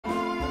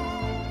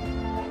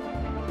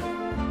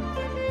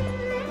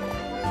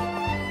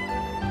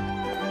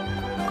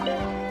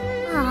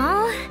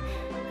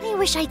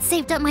wish I'd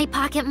saved up my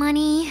pocket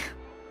money.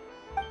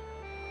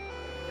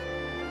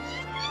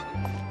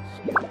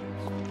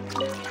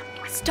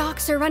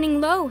 Stocks are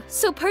running low,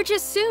 so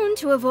purchase soon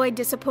to avoid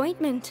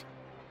disappointment.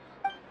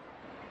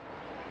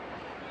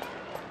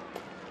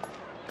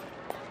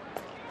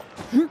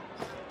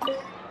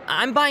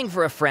 I'm buying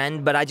for a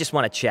friend, but I just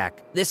want to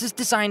check. This is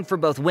designed for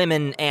both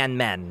women and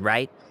men,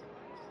 right?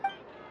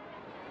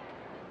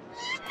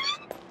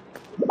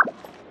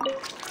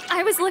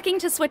 I was looking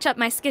to switch up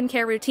my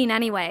skincare routine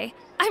anyway.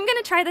 I'm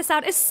gonna try this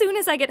out as soon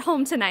as I get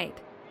home tonight.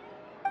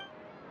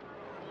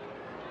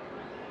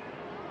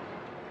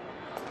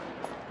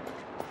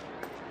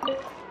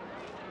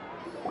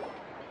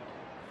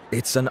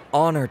 It's an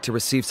honor to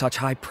receive such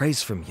high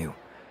praise from you.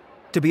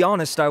 To be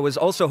honest, I was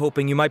also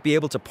hoping you might be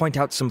able to point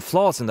out some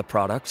flaws in the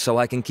product so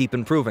I can keep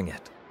improving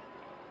it.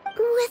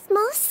 With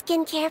most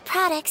skincare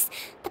products,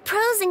 the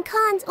pros and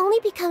cons only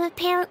become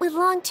apparent with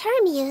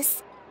long-term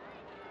use.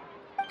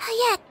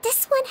 Yet,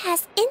 this one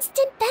has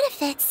instant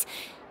benefits,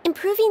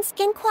 improving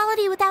skin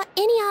quality without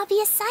any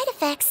obvious side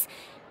effects.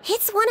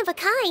 It's one of a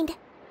kind.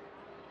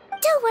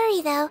 Don't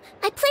worry though,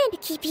 I plan to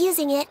keep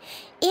using it,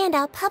 and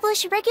I'll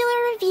publish regular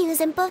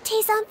reviews in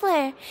Beauté Sans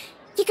Fleur.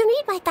 You can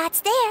read my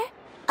thoughts there.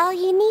 All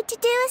you need to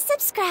do is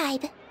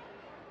subscribe.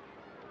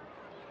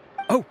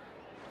 Oh,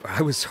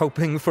 I was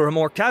hoping for a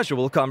more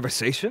casual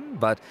conversation,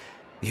 but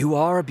you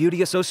are a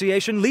beauty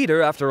association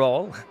leader after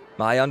all.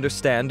 I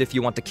understand if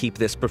you want to keep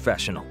this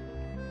professional.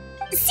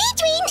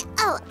 Cedrine!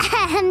 Oh,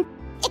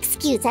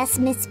 excuse us,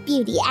 Miss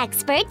Beauty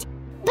Expert,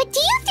 but do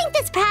you think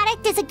this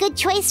product is a good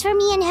choice for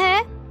me and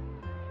her?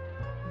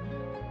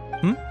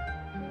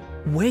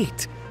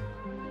 Wait,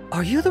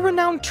 are you the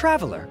renowned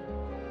traveler?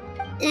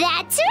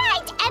 That's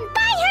right, and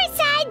by her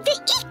side, the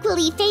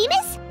equally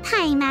famous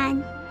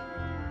Paimon.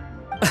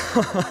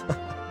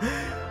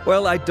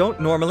 Well, I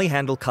don't normally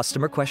handle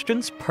customer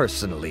questions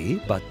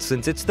personally, but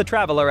since it's the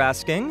traveler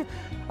asking,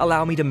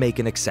 allow me to make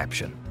an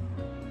exception.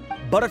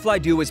 Butterfly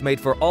Dew is made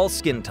for all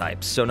skin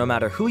types, so no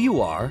matter who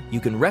you are, you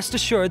can rest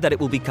assured that it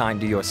will be kind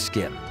to your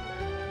skin.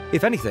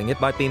 If anything, it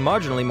might be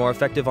marginally more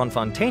effective on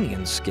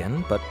Fontainian's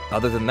skin, but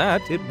other than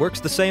that, it works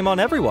the same on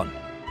everyone.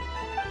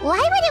 Why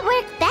would it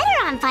work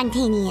better on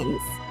Fontainians?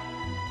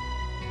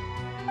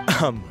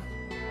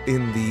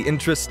 In the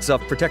interests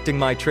of protecting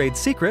my trade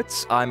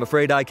secrets, I'm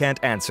afraid I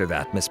can't answer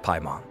that, Miss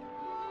Paimon.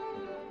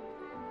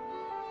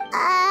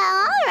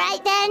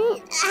 Alright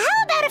then.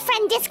 How about a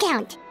friend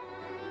discount?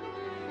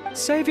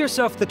 Save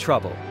yourself the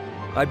trouble.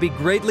 I'd be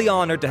greatly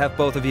honored to have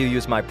both of you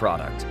use my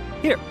product.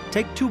 Here,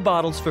 take 2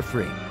 bottles for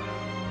free.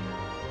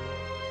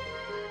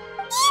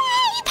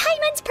 Yay!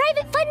 Paimon's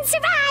private fund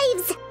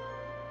survives!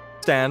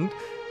 Stand.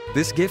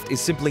 This gift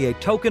is simply a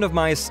token of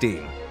my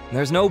esteem.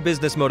 There's no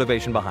business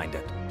motivation behind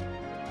it.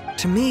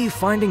 To me,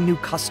 finding new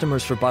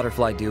customers for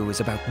Butterfly Dew is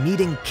about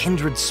meeting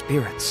kindred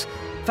spirits,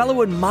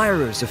 fellow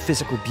admirers of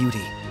physical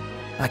beauty.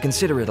 I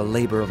consider it a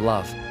labor of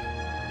love.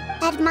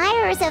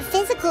 Admirers of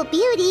physical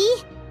beauty?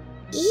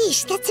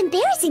 Eesh, that's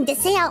embarrassing to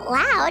say out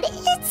loud.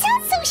 It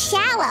sounds so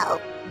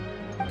shallow.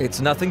 It's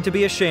nothing to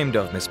be ashamed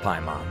of, Miss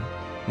Paimon.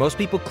 Most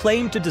people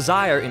claim to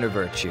desire inner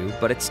virtue,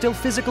 but it's still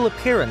physical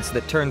appearance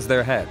that turns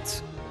their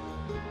heads.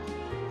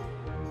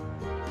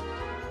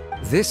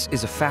 This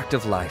is a fact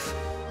of life.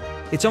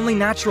 It's only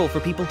natural for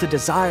people to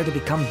desire to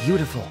become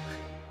beautiful.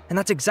 And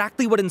that's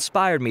exactly what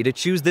inspired me to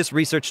choose this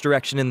research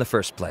direction in the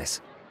first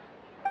place.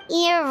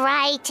 You're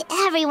right.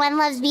 Everyone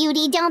loves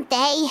beauty, don't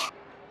they?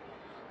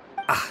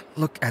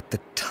 Look at the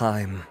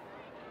time.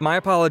 My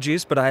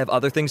apologies, but I have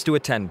other things to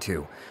attend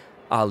to.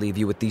 I'll leave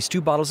you with these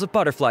 2 bottles of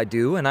Butterfly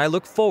Dew, and I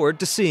look forward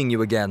to seeing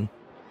you again.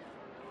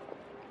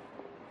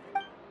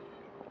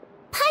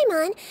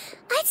 Paimon,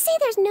 I'd say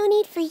there's no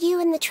need for you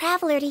and the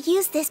Traveler to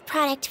use this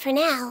product for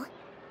now.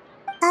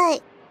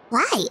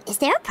 Why? Is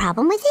there a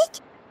problem with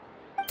it?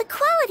 The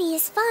quality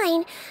is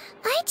fine.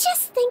 I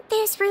just think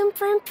there's room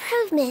for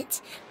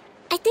improvement.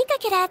 I think I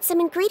could add some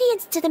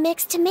ingredients to the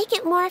mix to make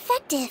it more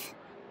effective.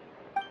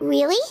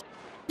 Really?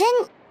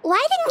 Then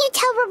why didn't you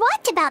tell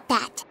Rawat about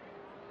that?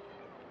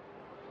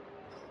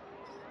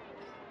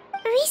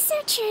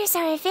 Researchers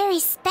are a very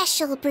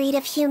special breed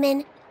of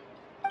human.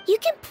 You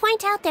can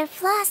point out their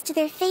flaws to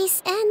their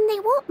face and they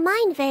won't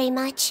mind very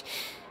much.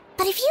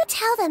 But if you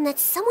tell them that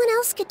someone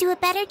else could do a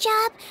better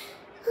job,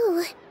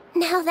 ooh,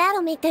 now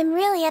that'll make them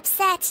really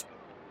upset.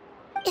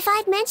 If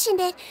I'd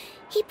mentioned it,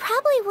 he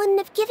probably wouldn't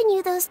have given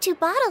you those 2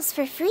 bottles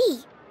for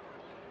free.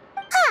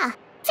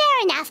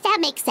 Fair enough, that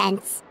makes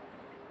sense.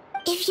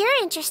 If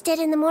you're interested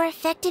in the more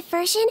effective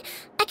version,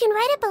 I can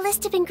write up a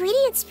list of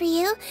ingredients for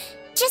you.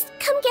 Just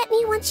come get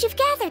me once you've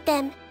gathered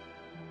them.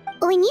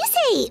 When you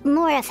say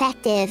more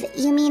effective,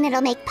 you mean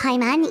it'll make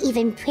Paimon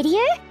even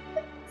prettier?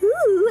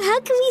 Ooh, how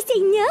can we say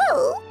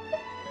no?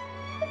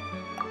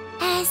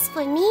 As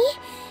for me,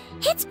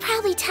 it's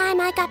probably time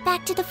I got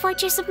back to the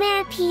Fortress of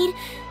Maripede.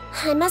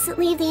 I mustn't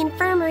leave the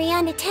infirmary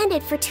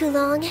unattended for too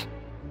long.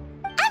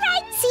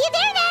 Alright, see you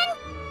there then!